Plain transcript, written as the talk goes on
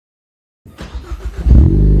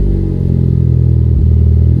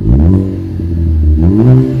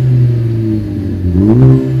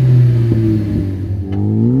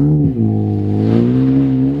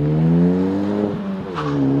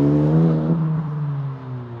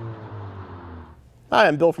Hi,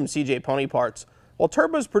 I'm Bill from CJ Pony Parts. While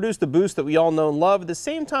turbos produce the boost that we all know and love, at the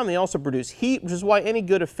same time they also produce heat, which is why any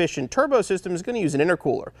good efficient turbo system is going to use an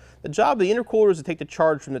intercooler. The job of the intercooler is to take the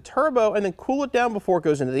charge from the turbo and then cool it down before it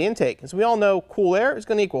goes into the intake. As we all know, cool air is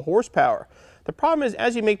going to equal horsepower. The problem is,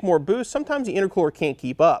 as you make more boost, sometimes the intercooler can't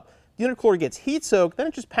keep up. The intercooler gets heat soaked, then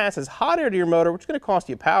it just passes hot air to your motor, which is going to cost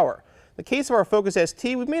you power. In the case of our Focus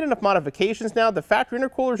ST, we've made enough modifications now the factory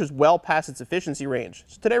intercooler is just well past its efficiency range.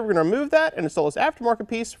 So today we're going to remove that and install this aftermarket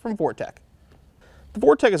piece from Vortech. The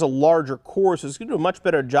Vortech is a larger core, so it's going to do a much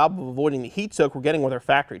better job of avoiding the heat soak we're getting with our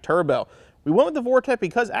factory turbo. We went with the Vortech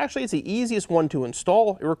because actually it's the easiest one to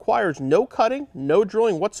install. It requires no cutting, no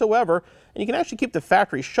drilling whatsoever, and you can actually keep the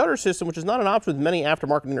factory shutter system, which is not an option with many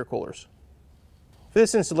aftermarket intercoolers. For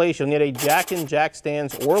this installation, you'll need a jack-in jack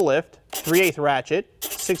stands or lift, 3/8 ratchet,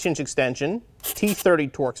 6-inch extension, T30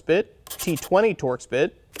 Torx bit, T20 Torx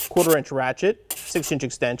bit, 1/4-inch ratchet, 6-inch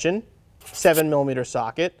extension, 7mm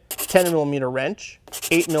socket, 10mm wrench,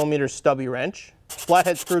 8mm stubby wrench,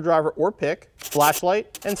 flathead screwdriver or pick,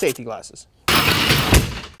 flashlight, and safety glasses.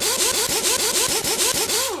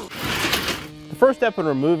 The first step in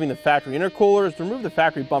removing the factory intercooler is to remove the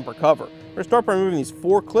factory bumper cover. We're going to start by removing these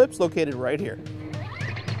 4 clips located right here.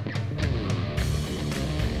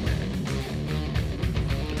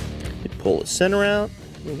 Pull the center out,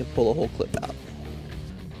 and you can pull the whole clip out.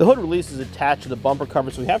 The hood release is attached to the bumper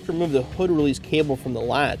cover, so we have to remove the hood release cable from the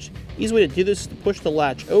latch. The easy way to do this is to push the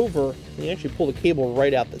latch over, and you actually pull the cable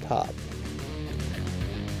right out the top.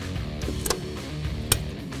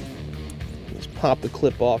 Just pop the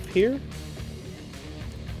clip off here.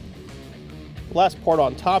 The last part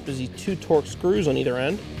on top is these 2 Torx screws on either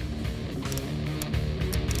end.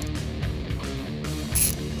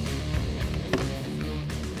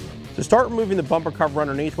 To start removing the bumper cover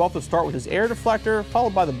underneath, we'll have to start with this air deflector,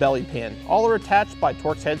 followed by the belly pan. All are attached by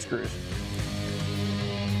Torx head screws.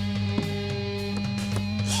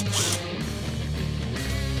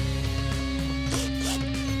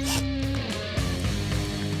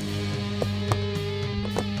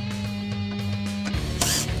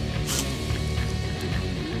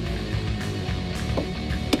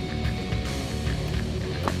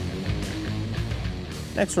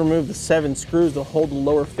 Next, remove the 7 screws that hold the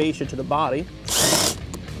lower fascia to the body.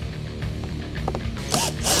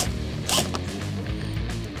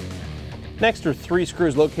 Next are 3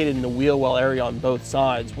 screws located in the wheel well area on both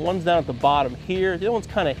sides. One's down at the bottom here, the other one's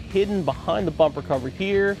kind of hidden behind the bumper cover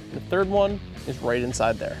here, and the third one is right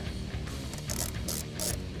inside there.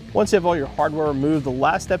 Once you have all your hardware removed, the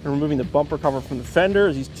last step in removing the bumper cover from the fender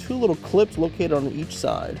is these 2 little clips located on each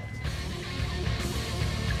side.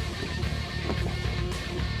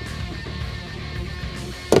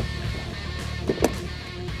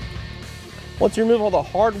 Once you remove all the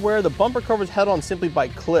hardware, the bumper cover is held on simply by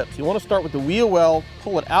clips. You want to start with the wheel well,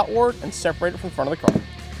 pull it outward, and separate it from the front of the car.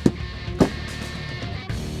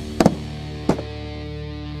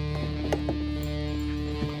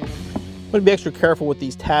 I'm going to be extra careful with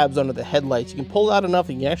these tabs under the headlights. You can pull it out enough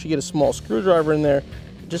that you can actually get a small screwdriver in there,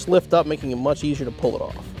 just lift up, making it much easier to pull it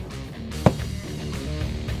off.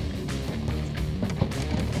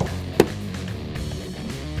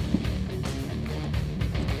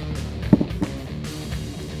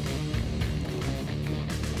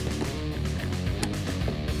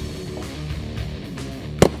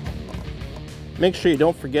 Make sure you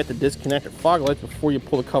don't forget to disconnect your fog lights before you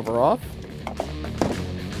pull the cover off.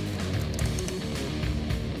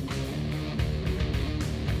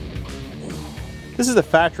 This is the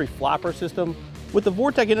factory flapper system. With the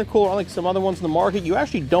Vortech intercooler, unlike some other ones in the market, you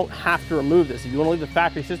actually don't have to remove this. If you want to leave the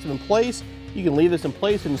factory system in place, you can leave this in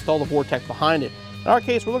place and install the Vortech behind it. In our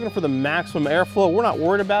case, we're looking for the maximum airflow. We're not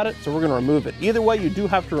worried about it, so we're going to remove it. Either way, you do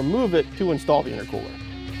have to remove it to install the intercooler.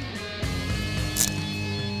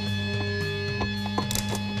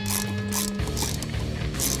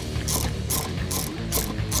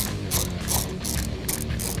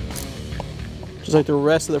 Just like the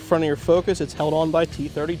rest of the front of your Focus, it's held on by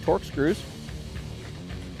T30 Torx screws.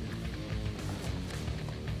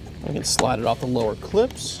 I can slide it off the lower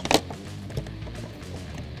clips.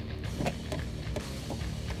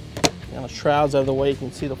 Now the shroud's out of the way, you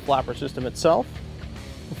can see the flapper system itself.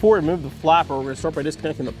 Before we remove the flapper, we're going to start by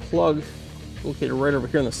disconnecting the plug located right over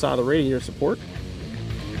here on the side of the radiator support.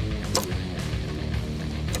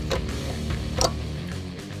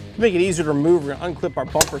 To make it easier to remove, we're going to unclip our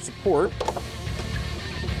bumper support.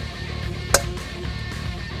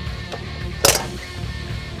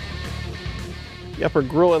 The upper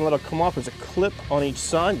grille inlet will come off. There's a clip on each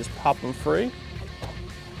side, just pop them free.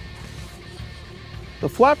 The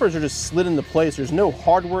flappers are just slid into place. There's no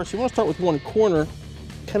hardware, so you want to start with one corner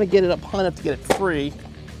kind of get it up high enough to get it free,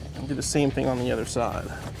 and do the same thing on the other side.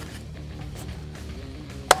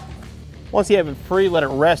 Once you have it free, let it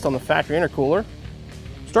rest on the factory intercooler.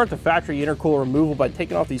 Start the factory intercooler removal by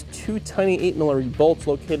taking off these two tiny 8mm bolts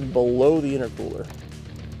located below the intercooler.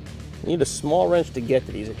 You need a small wrench to get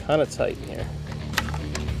to these, they're kind of tight in here.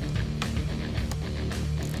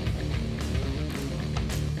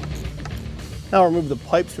 Now remove the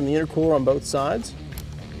pipes from the intercooler on both sides.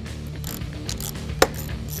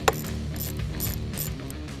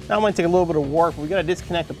 Now it might take a little bit of work, but we gotta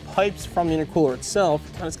disconnect the pipes from the intercooler itself.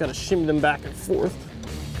 I just gotta shimmy them back and forth.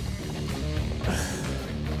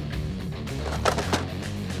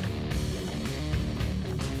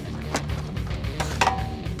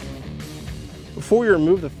 Before you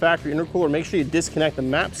remove the factory intercooler, make sure you disconnect the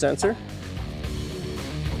map sensor.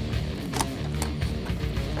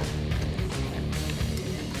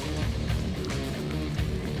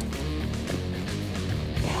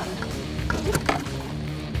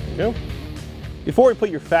 Go. Before we put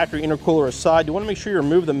your factory intercooler aside, you want to make sure you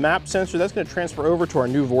remove the map sensor. That's going to transfer over to our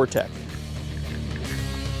new Vortech.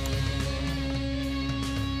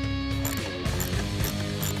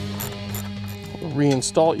 We'll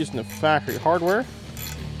reinstall it using the factory hardware.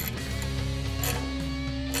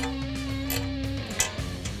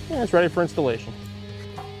 And it's ready for installation.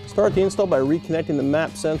 Start the install by reconnecting the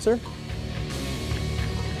map sensor.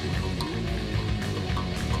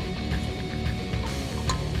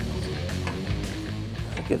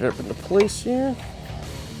 Get it up into place here.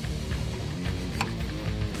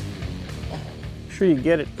 Make sure you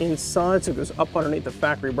get it inside so it goes up underneath the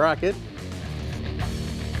factory bracket.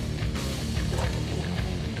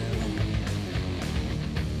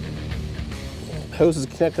 The hose is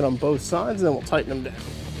connected on both sides, and then we'll tighten them down.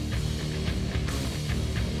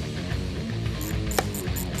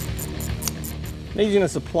 Now, using the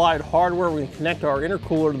supplied hardware, we can connect our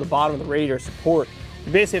intercooler to the bottom of the radiator support.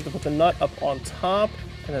 You basically have to put the nut up on top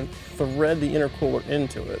and then thread the intercooler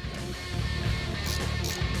into it.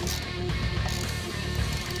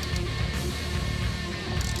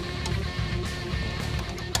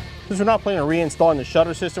 Since we're not planning on reinstalling the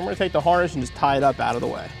shutter system, we're going to take the harness and just tie it up out of the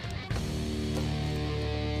way.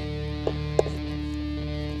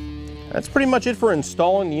 That's pretty much it for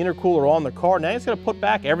installing the intercooler on the car. Now you just got to put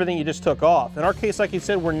back everything you just took off. In our case, like you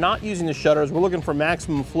said, we're not using the shutters. We're looking for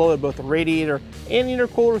maximum flow at both the radiator and the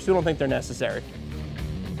intercooler, so we don't think they're necessary.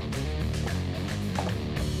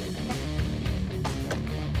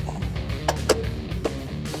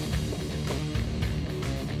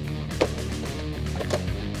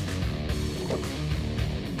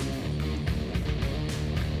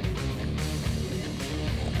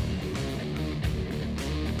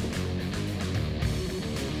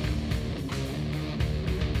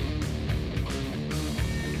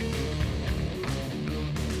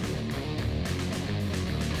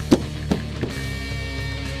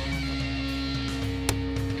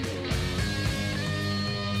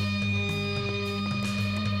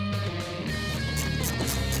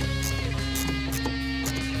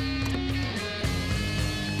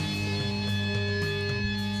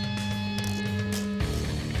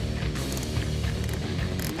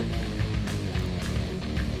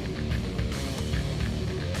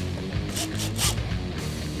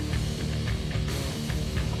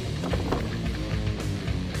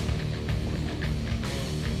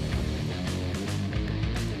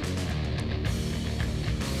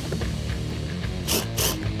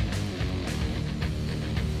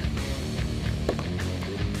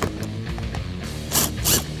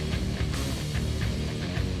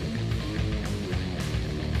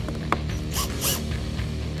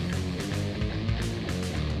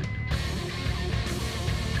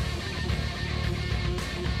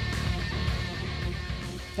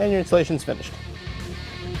 And your installation's finished.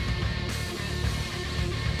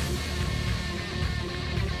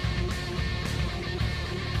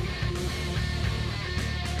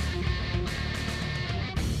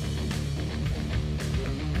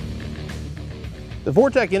 The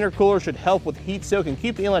Vortech intercooler should help with heat soak and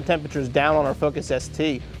keep the inlet temperatures down on our Focus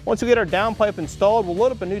ST. Once we get our downpipe installed, we'll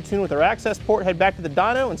load up a new tune with our access port, head back to the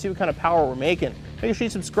dyno, and see what kind of power we're making. Make sure you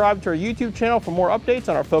subscribe to our YouTube channel for more updates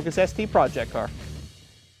on our Focus ST project car.